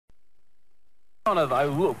Connor, though,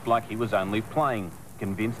 looked like he was only playing.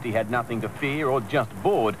 Convinced he had nothing to fear or just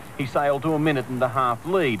bored, he sailed to a 1.5-minute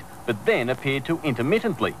lead, but then appeared to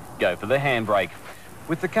intermittently go for the handbrake.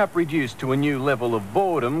 With the cup reduced to a new level of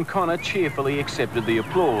boredom, Connor cheerfully accepted the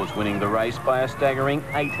applause, winning the race by a staggering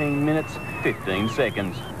 18 minutes, 15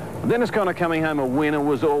 seconds. Dennis Connor coming home a winner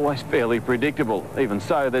was always fairly predictable. Even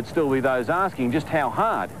so, there'd still be those asking just how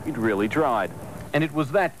hard he'd really tried. And it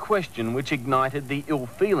was that question which ignited the ill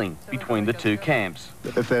feeling between the two camps.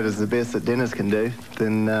 If that is the best that Dennis can do,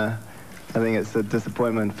 then I think it's a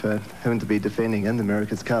disappointment for him to be defending in the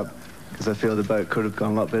America's Cup, because I feel the boat could have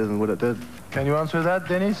gone a lot better than what it did. Can you answer that,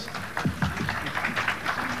 Dennis?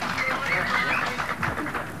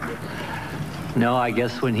 No, I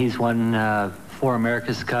guess when he's won 4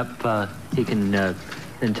 America's Cup, he can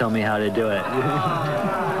then tell me how to do it.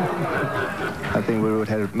 I think we would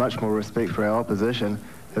have had much more respect for our opposition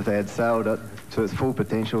if they had sailed it to its full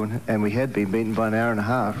potential and we had been beaten by an hour and a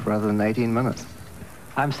half rather than 18 minutes.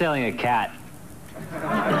 I'm sailing a cat.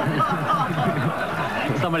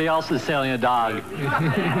 Somebody else is sailing a dog.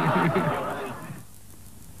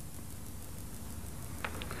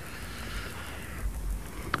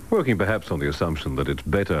 Working perhaps on the assumption that it's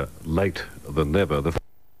better late than never. The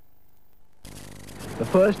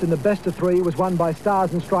first in the best of 3 was won by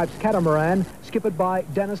Stars and Stripes Catamaran, skippered by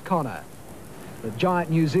Dennis Connor. The giant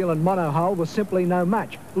New Zealand monohull was simply no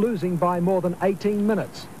match, losing by more than 18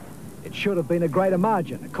 minutes. It should have been a greater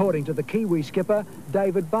margin, according to the Kiwi skipper,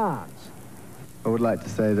 David Barnes. I would like to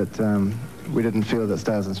say that we didn't feel that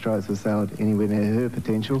Stars and Stripes was sailed anywhere near her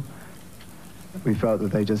potential. We felt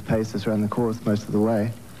that they just paced us around the course most of the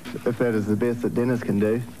way. If that is the best that Dennis can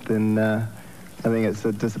do, then I think it's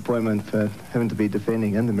a disappointment for him to be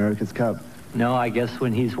defending in the America's Cup. No, I guess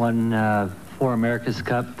when he's won 4 America's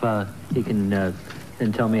Cup, he can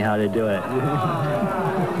then tell me how to do it.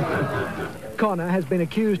 Connor has been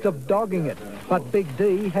accused of dogging it, but Big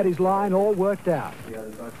D had his line all worked out.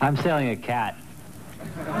 I'm sailing a cat.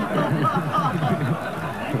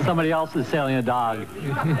 Somebody else is sailing a dog.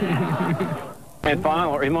 And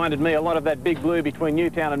final, it reminded me a lot of that Big Blue between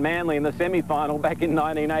Newtown and Manly in the semi-final back in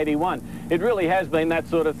 1981. It really has been that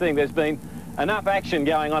sort of thing. There's been enough action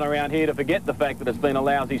going on around here to forget the fact that it's been a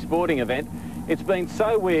lousy sporting event. It's been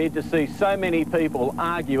so weird to see so many people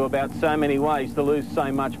argue about so many ways to lose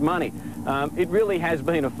so much money. It really has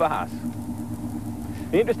been a farce.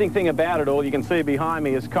 The interesting thing about it all, you can see behind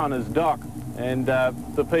me, is Connor's dock. And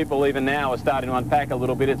the people even now are starting to unpack a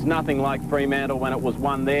little bit. It's nothing like Fremantle when it was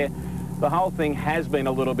won there. The whole thing has been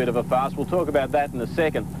a little bit of a farce. We'll talk about that in a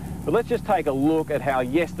second. But let's just take a look at how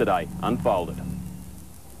yesterday unfolded.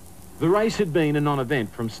 The race had been a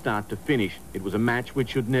non-event from start to finish. It was a match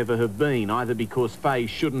which should never have been, either because Fay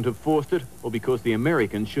shouldn't have forced it or because the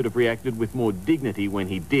American should have reacted with more dignity when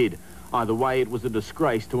he did. Either way, it was a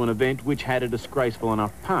disgrace to an event which had a disgraceful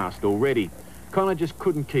enough past already. Connor just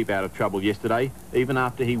couldn't keep out of trouble yesterday. Even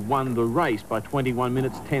after he won the race by 21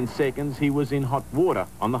 minutes 10 seconds, he was in hot water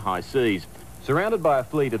on the high seas. Surrounded by a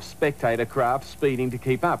fleet of spectator craft speeding to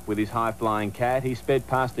keep up with his high-flying cat, he sped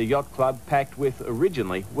past a yacht club packed with,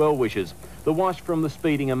 originally, well-wishers. The wash from the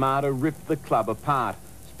speeding armada ripped the club apart.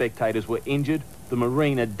 Spectators were injured, the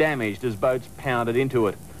marina damaged as boats pounded into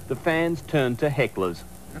it. The fans turned to hecklers.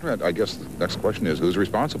 I guess the next question is, who's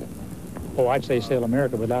responsible? Oh, I'd say Sail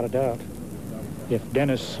America without a doubt. If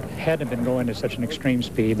Dennis hadn't been going to such an extreme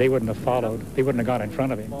speed, they wouldn't have followed. They wouldn't have gone in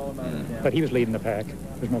front of him. But he was leading the pack.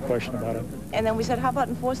 There's no question about it. And then we said, how about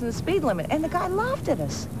enforcing the speed limit? And the guy laughed at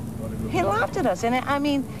us. He laughed at us. And I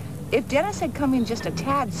mean, if Dennis had come in just a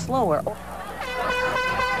tad slower...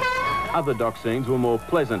 Other dock scenes were more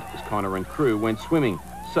pleasant as Connor and crew went swimming.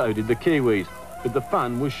 So did the Kiwis. But the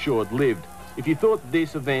fun was short-lived. If you thought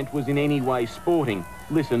this event was in any way sporting,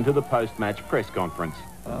 listen to the post-match press conference.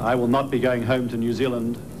 I will not be going home to New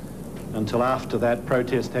Zealand until after that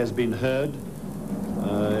protest has been heard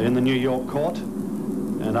in the New York court,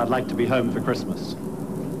 and I'd like to be home for Christmas.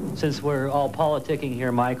 Since we're all politicking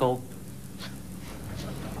here, Michael,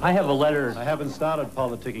 I have a letter. I haven't started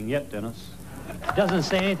politicking yet, Dennis. It doesn't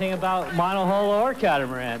say anything about monohull or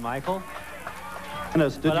catamaran, Michael.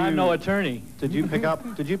 Dennis, I'm no attorney. Did you pick up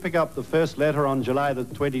the first letter on July the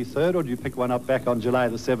 23rd, or did you pick one up back on July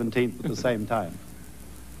the 17th at the same time?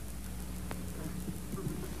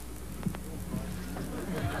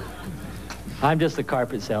 I'm just a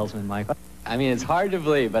carpet salesman, Michael. I mean, it's hard to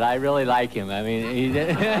believe, but I really like him. I mean, he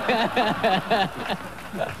did.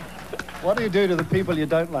 What do you do to the people you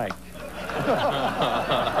don't like?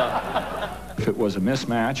 If it was a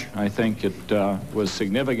mismatch, I think it was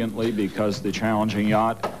significantly because the challenging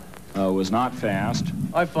yacht was not fast.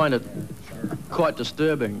 I find it quite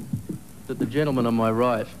disturbing that the gentlemen on my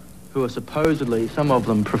right, who are supposedly, some of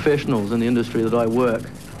them, professionals in the industry that I work,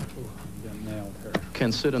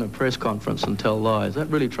 can sit in a press conference and tell lies. That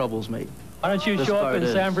really troubles me. Why don't you show up in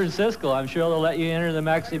San Francisco? I'm sure they'll let you enter the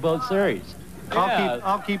Maxi Boat Series.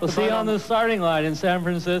 I'll keep we'll see you on the starting line in San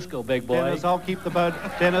Francisco, big boy. Dennis, I'll keep the boat.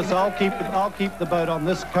 Dennis, I'll keep the boat on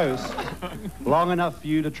this coast long enough for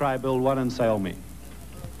you to try build one and sail me.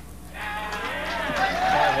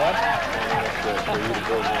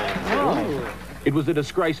 It was a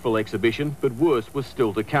disgraceful exhibition, but worse was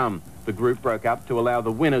still to come. The group broke up to allow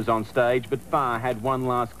the winners on stage, but Farr had one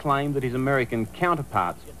last claim that his American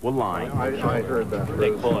counterparts were lying. I heard that.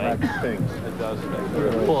 Big boy. It does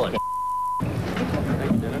stink. Pull it.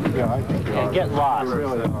 Yeah, I think you are. Get lost.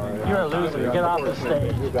 Really are. You're a loser. Get off the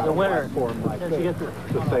stage. The winner.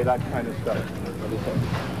 To say that kind of stuff.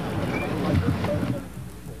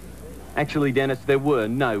 Actually, Dennis, there were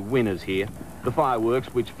no winners here. The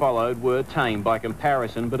fireworks which followed were tame by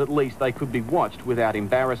comparison, but at least they could be watched without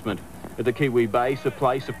embarrassment. At the Kiwi Base, a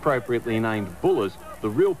place appropriately named Buller's, the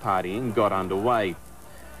real partying got underway.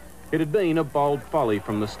 It had been a bold folly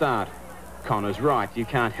from the start. Connor's right, you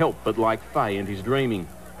can't help but like Fay and his dreaming.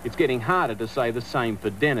 It's getting harder to say the same for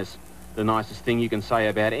Dennis. The nicest thing you can say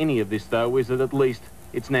about any of this, though, is that at least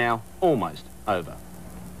it's now almost over.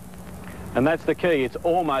 And that's the key, it's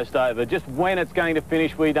almost over. Just when it's going to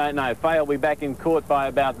finish, we don't know. Fay will be back in court by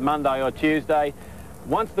about Monday or Tuesday.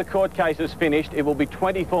 Once the court case is finished, it will be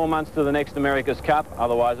 24 months to the next America's Cup.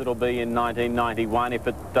 Otherwise, it'll be in 1991 if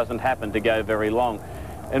it doesn't happen to go very long.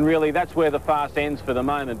 And really, that's where the farce ends for the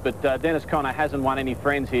moment. But Dennis Connor hasn't won any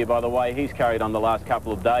friends here, by the way. He's carried on the last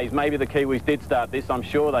couple of days. Maybe the Kiwis did start this. I'm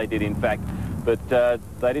sure they did, in fact. But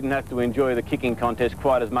they didn't have to enjoy the kicking contest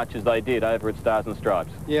quite as much as they did over at Stars and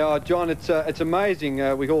Stripes. Yeah, John, it's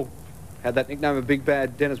amazing. We all had that nickname of Big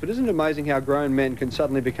Bad Dennis, but isn't it amazing how grown men can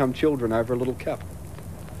suddenly become children over a little cup?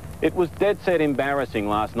 It was dead set embarrassing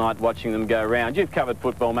last night watching them go round. You've covered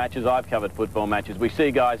football matches, I've covered football matches. We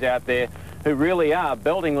see guys out there who really are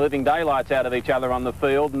belting living daylights out of each other on the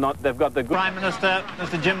field. They've got the good... Prime Minister,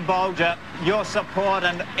 Mr Jim Bolger, your support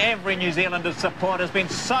and every New Zealander's support has been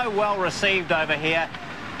so well received over here.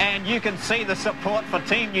 And you can see the support for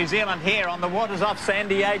Team New Zealand here on the waters off San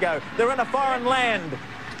Diego. They're in a foreign land,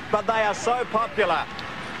 but they are so popular.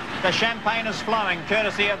 The champagne is flowing,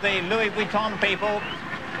 courtesy of the Louis Vuitton people.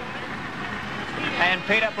 And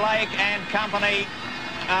Peter Blake and company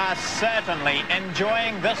are certainly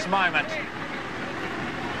enjoying this moment.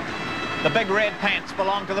 The big red pants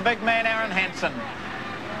belong to the big man, Aaron Hansen.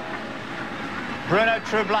 Bruno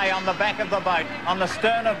Tremblay on the back of the boat, on the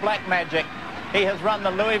stern of Black Magic. He has run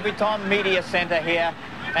the Louis Vuitton Media Centre here,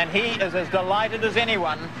 and he is as delighted as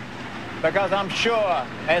anyone, because I'm sure,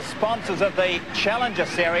 as sponsors of the Challenger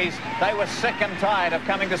Series, they were sick and tired of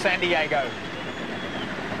coming to San Diego.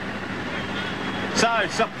 So,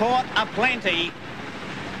 support aplenty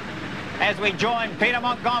as we join Peter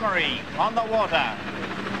Montgomery on the water.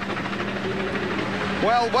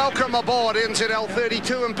 Well, welcome aboard NZL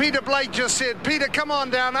 32, and Peter Blake just said, Peter, come on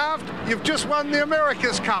down aft. You've just won the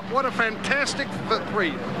America's Cup. What a fantastic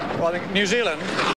victory. Well, I think New Zealand